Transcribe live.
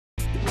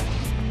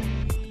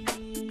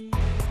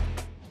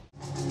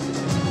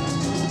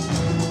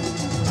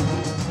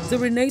The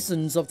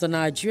renaissance of the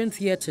Nigerian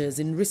theatres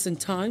in recent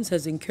times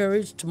has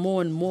encouraged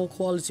more and more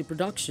quality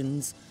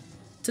productions.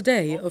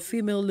 Today, a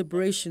female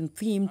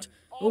liberation-themed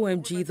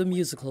OMG the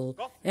Musical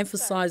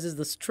emphasizes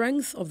the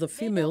strength of the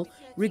female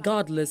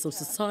regardless of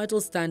societal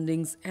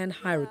standings and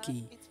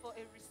hierarchy.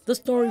 The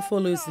story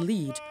follows the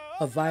lead,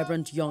 a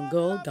vibrant young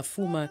girl,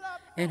 Gafuma,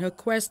 and her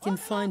quest in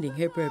finding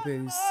her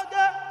purpose.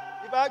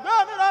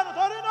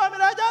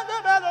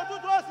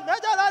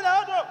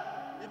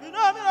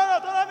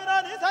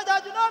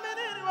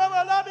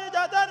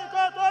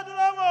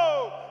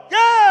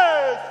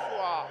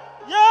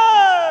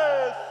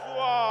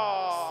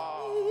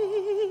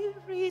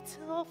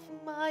 Of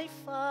my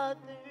fathers.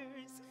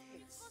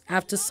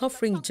 After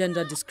suffering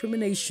gender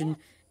discrimination,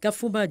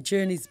 Gafuma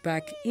journeys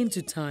back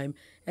into time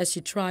as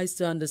she tries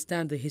to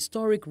understand the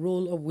historic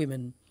role of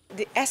women.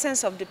 The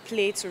essence of the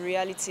play to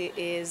reality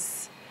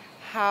is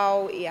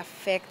how it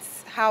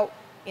affects, how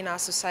in our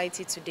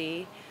society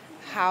today,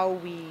 how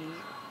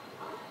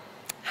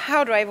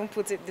do I even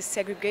put it, the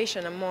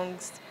segregation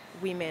amongst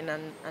women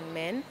and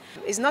men.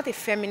 It's not a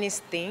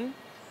feminist thing.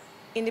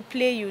 In the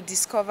play you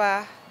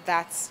discover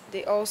that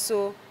they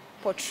also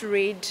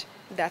portrayed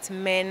that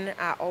men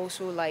are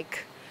also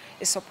like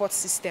a support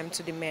system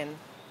to the men,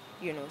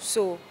 you know.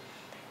 So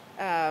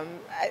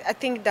I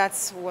think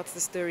that's what the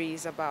story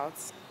is about.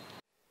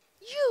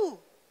 You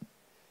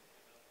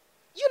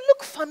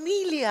look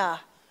familiar.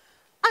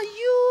 Are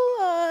you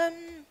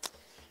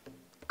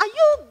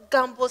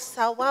Gambo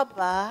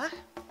Sawaba?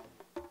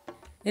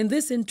 In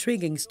this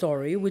intriguing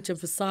story, which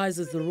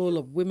emphasizes the role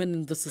of women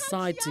in the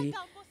society,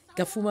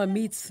 Gafuma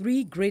meets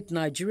three great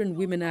Nigerian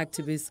women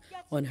activists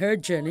on her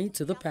journey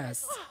to the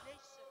past.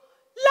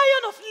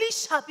 Lion of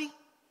Lishabi,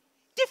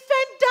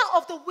 defender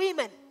of the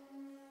women,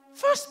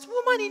 first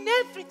woman in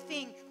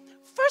everything,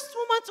 first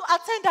woman to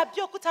attend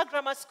Abeokuta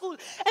Grammar School,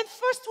 and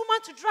first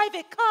woman to drive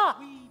a car.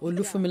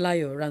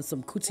 Olufunmilayo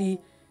Ransome-Kuti,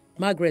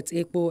 Margaret,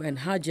 Ekpo, and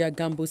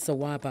Gambo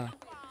Sawaba.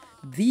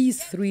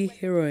 These three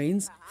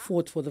heroines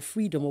fought for the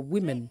freedom of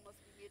women.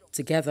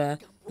 Together,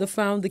 they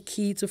found the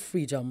key to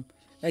freedom,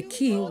 a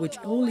key which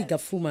only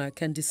Gafuma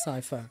can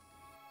decipher.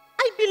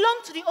 I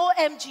belong to the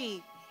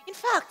OMG. In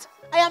fact,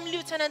 I am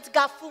Lieutenant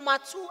Gafuma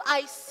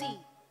 2IC.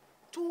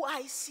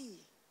 2IC.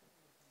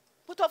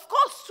 But of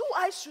course, 2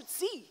 eyes should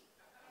see.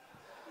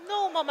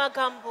 No, Mama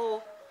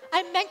Gambo.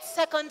 I meant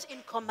second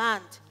in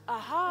command.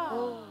 Aha.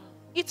 Oh.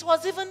 It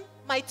was even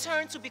my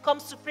turn to become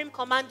Supreme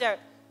Commander,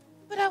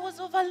 but I was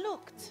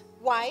overlooked.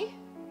 Why?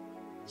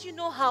 You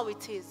know how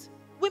it is.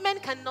 Women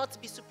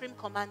cannot be Supreme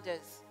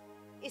Commanders.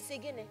 It's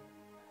again.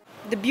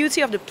 The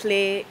beauty of the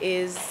play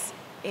is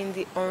in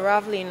the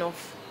unraveling of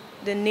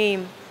the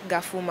name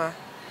Gafuma,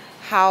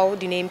 how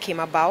the name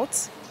came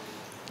about,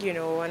 you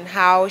know, and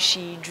how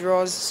she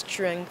draws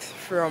strength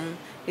from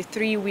the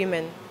three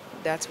women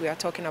that we are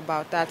talking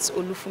about. That's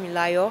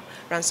Olufunmilayo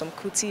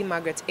Ransome-Kuti,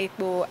 Margaret,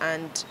 Ekpo,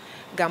 and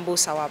Gambo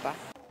Sawaba.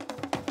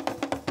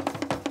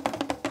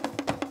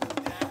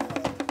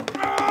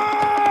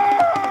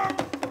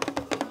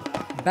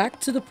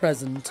 Back to the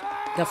present,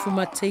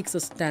 Gafuma takes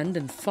a stand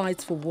and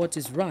fights for what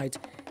is right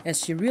as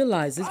she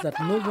realizes that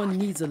no one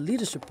needs a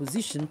leadership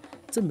position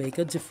to make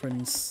a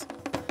difference.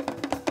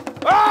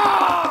 Tell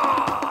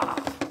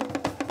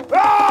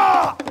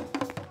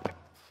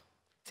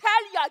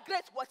your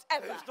great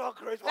whatever. It's not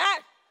great.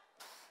 That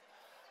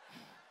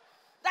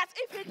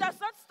if he does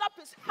not stop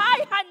his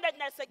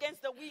high-handedness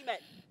against the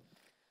women,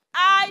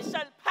 I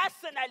shall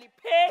personally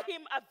pay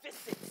him a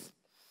visit.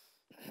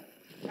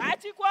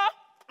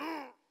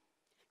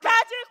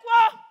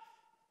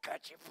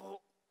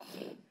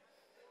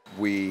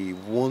 We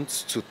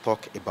want to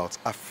talk about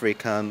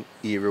African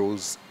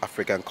heroes,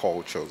 African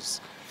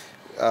cultures.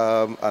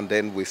 And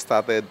then we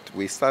started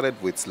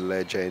with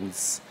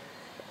legends,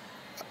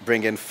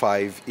 bringing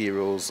 5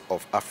 heroes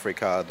of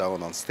Africa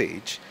down on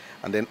stage.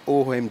 And then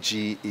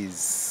OMG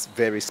is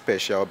very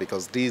special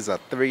because these are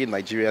 3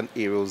 Nigerian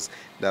heroes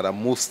that are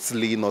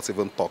mostly not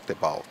even talked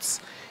about.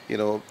 You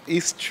know,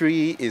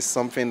 history is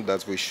something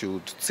that we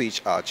should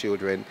teach our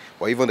children,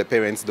 or even the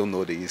parents don't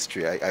know the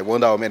history. I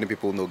wonder how many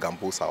people know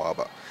Gambo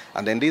Sawaba.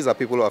 And then these are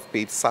people who have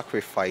paid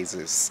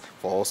sacrifices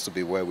for us to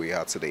be where we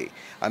are today.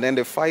 And then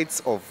the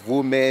fights of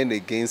women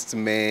against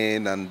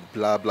men and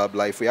blah, blah,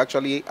 blah. If we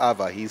actually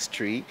have a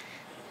history,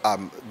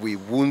 we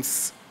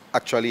won't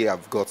actually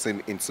have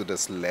gotten into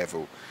this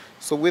level.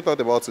 So we thought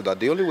about it that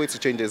the only way to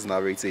change this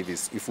narrative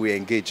is if we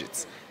engage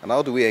it. And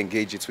how do we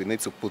engage it? We need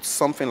to put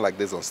something like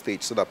this on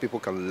stage so that people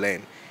can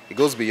learn. It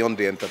goes beyond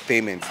the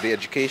entertainment, the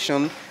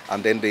education,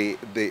 and then we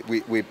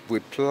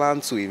plan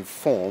to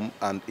inform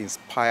and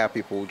inspire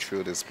people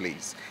through this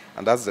plays.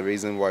 And that's the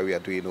reason why we are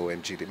doing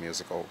OMG the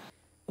Musical.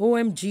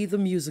 OMG the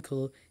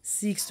Musical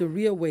seeks to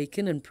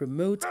reawaken and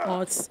promote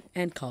arts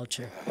and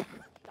culture.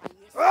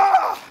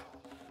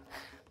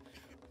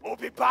 We'll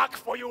be back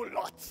for you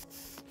lots.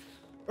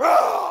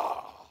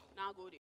 Now go there.